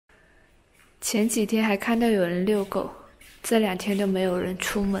前几天还看到有人遛狗，这2天都没有人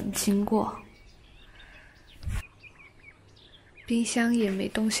出门经过，冰箱也没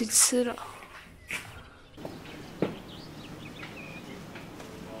东西吃了。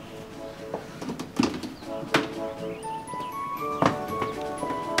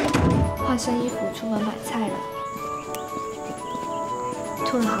换身衣服出门买菜了，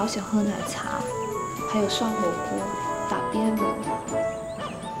突然好想喝奶茶，还有涮火锅、打边炉。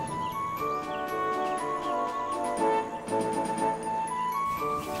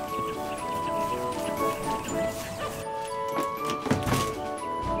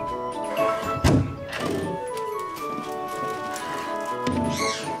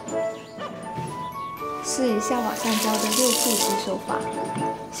试一下网上教的6步洗手法，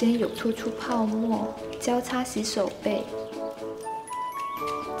先有突出泡沫，交叉洗手背，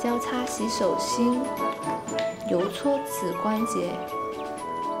交叉洗手心，揉搓指关节，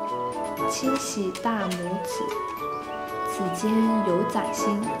清洗大拇指，指尖揉掌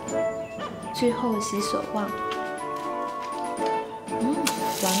心，最后洗手腕。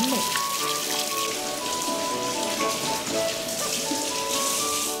完美。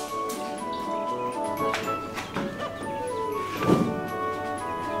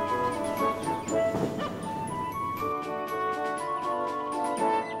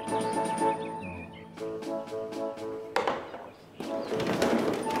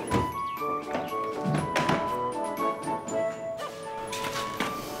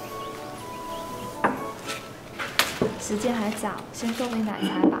时间还早，先做杯奶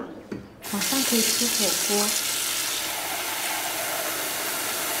茶吧，晚上可以吃火锅。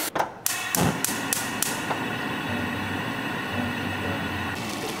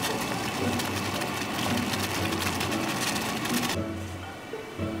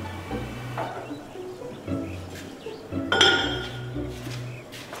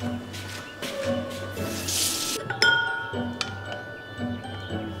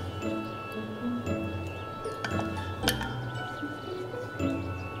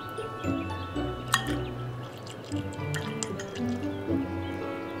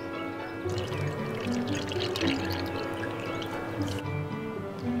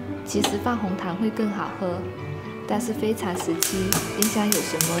其实放红糖会更好喝，但是非常时期，冰箱有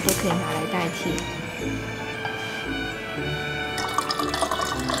什么都可以拿来代替。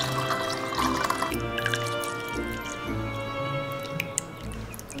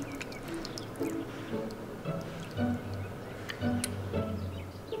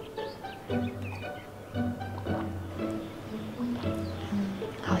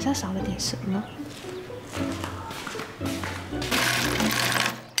好像少了点什么。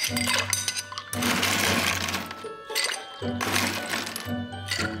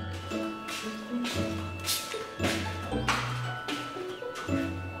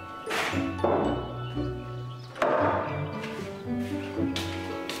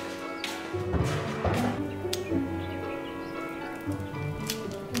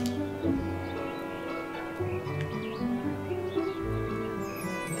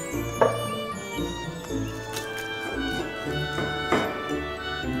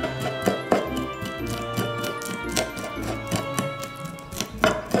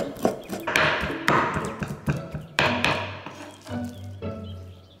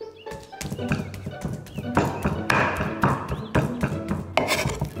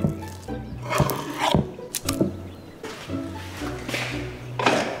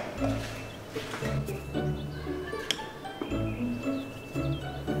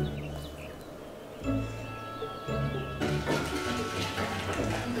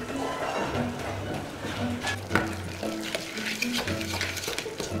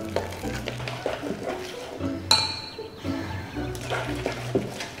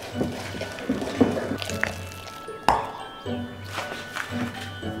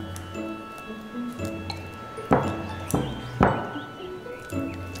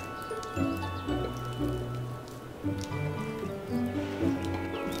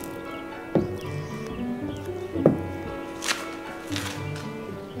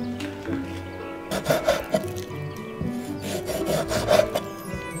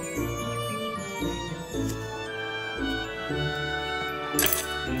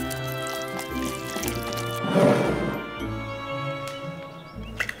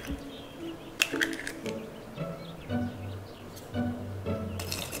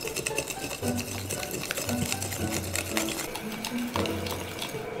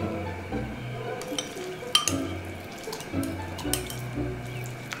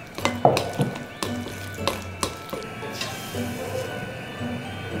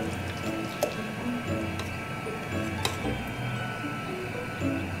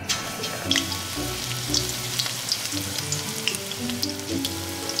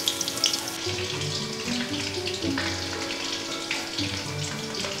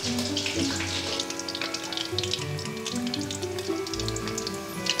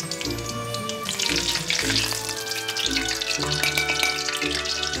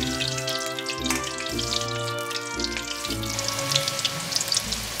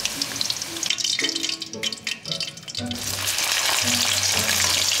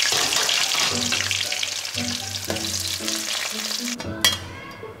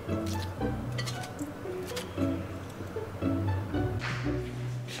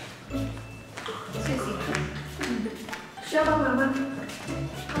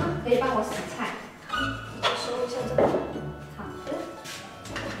以帮我洗菜。收一下这个。好的。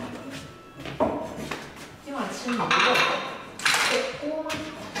今晚吃牛肉。火锅吗？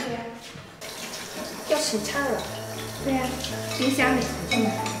对呀。要洗菜了。对呀，冰箱里。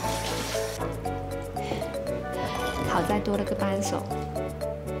好在多了个扳手。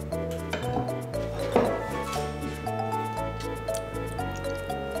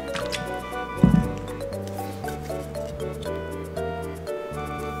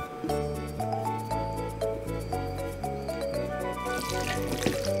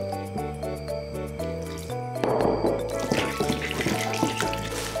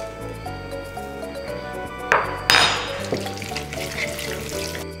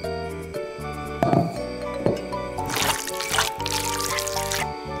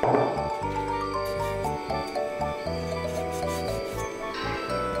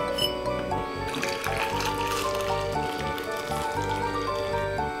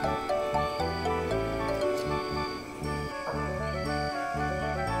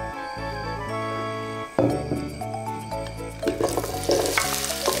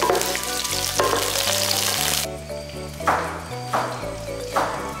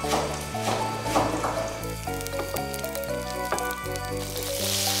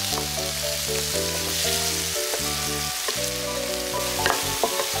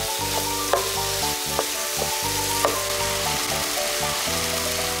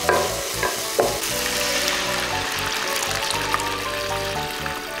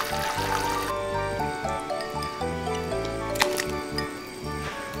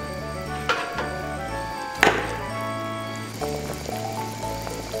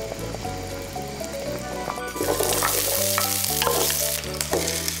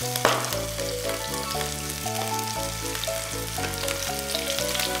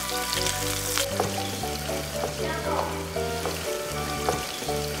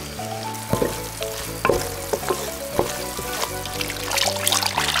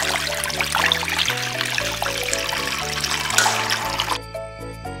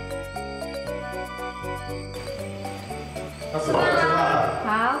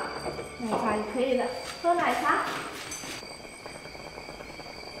好，奶茶也可以了，喝奶茶。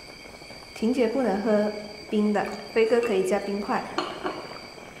婷姐不能喝冰的，飞哥可以加冰块。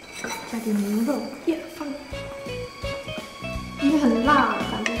加点牛肉，也放。因为很辣，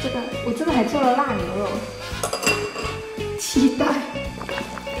感觉我这个还做了辣牛肉，期待。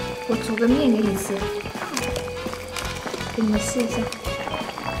我煮个面给你吃，给你们试一下。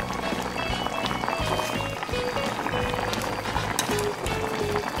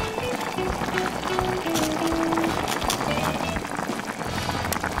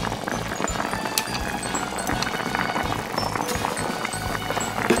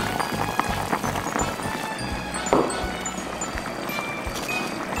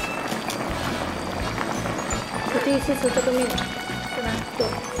我第一次吃这个面，是吧？对，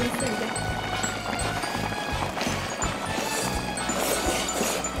先试一下。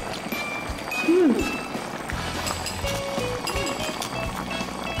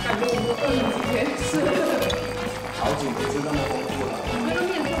感觉我们饿了几天吃。好久没吃那么丰富了。这个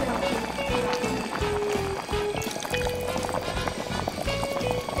面特别好吃。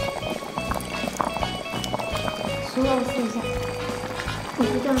猪肉试一下，我是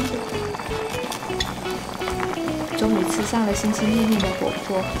这样子。终于吃上了心心念念的火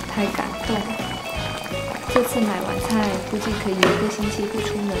锅，太感动了！这次买完菜，估计可以1个星期不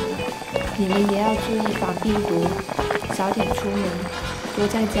出门了。你们也要注意防病毒，早点出门，多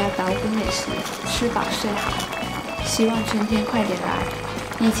在家捣鼓美食，吃饱睡好。希望春天快点来，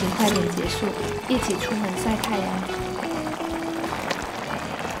疫情快点结束，一起出门晒太阳。